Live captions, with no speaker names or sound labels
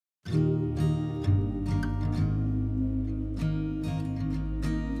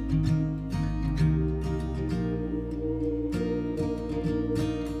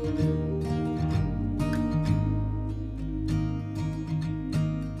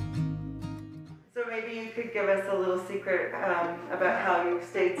maybe you could give us a little secret about how you've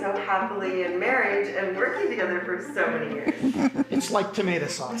stayed so happily in marriage and working together for so many years. It's like tomato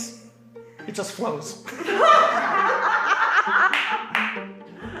sauce. It just flows.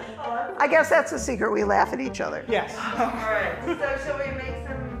 I guess that's the secret. We laugh at each other. Yes. All right. So shall we make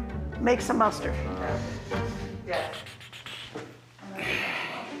some? Make some mustard. Yes.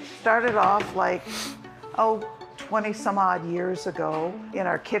 Started off like, 20 some odd years ago in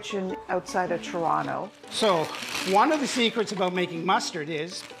our kitchen outside of Toronto. So one of the secrets about making mustard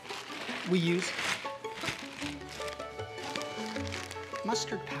is we use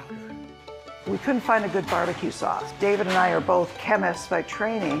mustard powder. We couldn't find a good barbecue sauce. David and I are both chemists by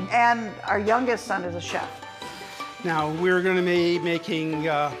training, and our youngest son is a chef. Now we're going to be making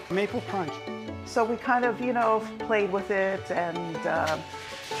maple punch. So we kind of, played with it and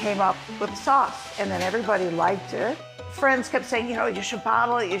came up with sauce, and then everybody liked it. Friends kept saying, you should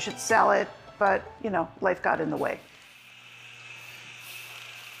bottle it, you should sell it, but, life got in the way.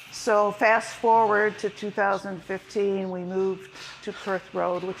 So fast forward to 2015, we moved to Perth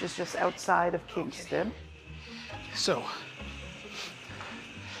Road, which is just outside of Kingston. So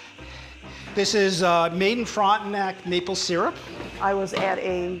this is made in Frontenac maple syrup. I was at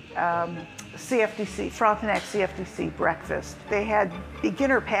a CFDC, Frontenac CFDC breakfast. They had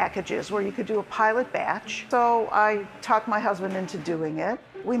beginner packages where you could do a pilot batch. So I talked my husband into doing it.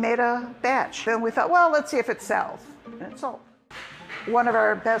 We made a batch. Then we thought, well, let's see if it sells. And it sold. One of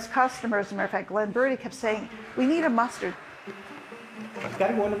our best customers, as a matter of fact, Glenn Birdie, kept saying, we need a mustard. I've got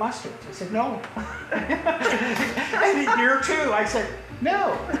to go into mustard. I said, no. And in year 2, I said,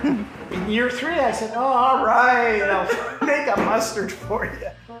 no. In year 3, I said, oh, all right, I'll make a mustard for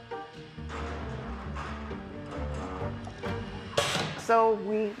you. So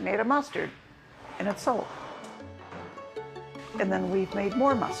we made a mustard, and it sold. And then we've made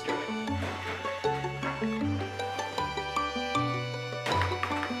more mustard.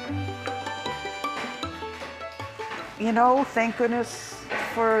 Thank goodness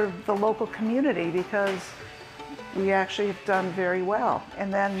for the local community, because we actually have done very well.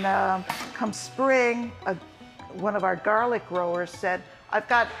 And then come spring, one of our garlic growers said, I've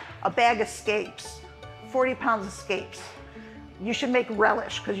got a bag of scapes, 40 pounds of scapes. You should make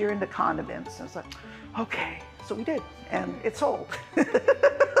relish because you're into condiments. And I was like, okay. So we did, and it sold.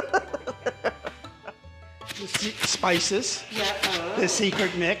 The spices, the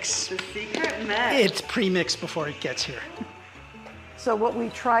secret mix. The secret mix. It's pre-mixed before it gets here. So what we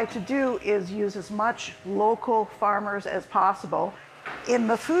try to do is use as much local farmers as possible. In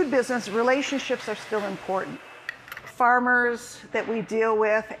the food business, relationships are still important. Farmers that we deal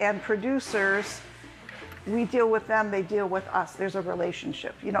with and producers, we deal with them, they deal with us. There's a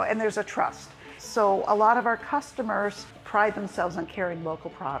relationship, and there's a trust. So a lot of our customers pride themselves on carrying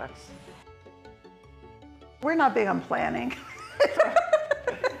local products. We're not big on planning.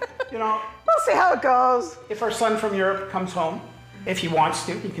 We'll see how it goes. If our son from Europe comes home, if he wants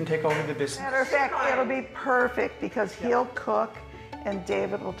to, he can take over the business. Matter of fact, it'll be perfect because he'll cook and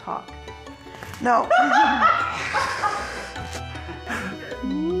David will talk. No.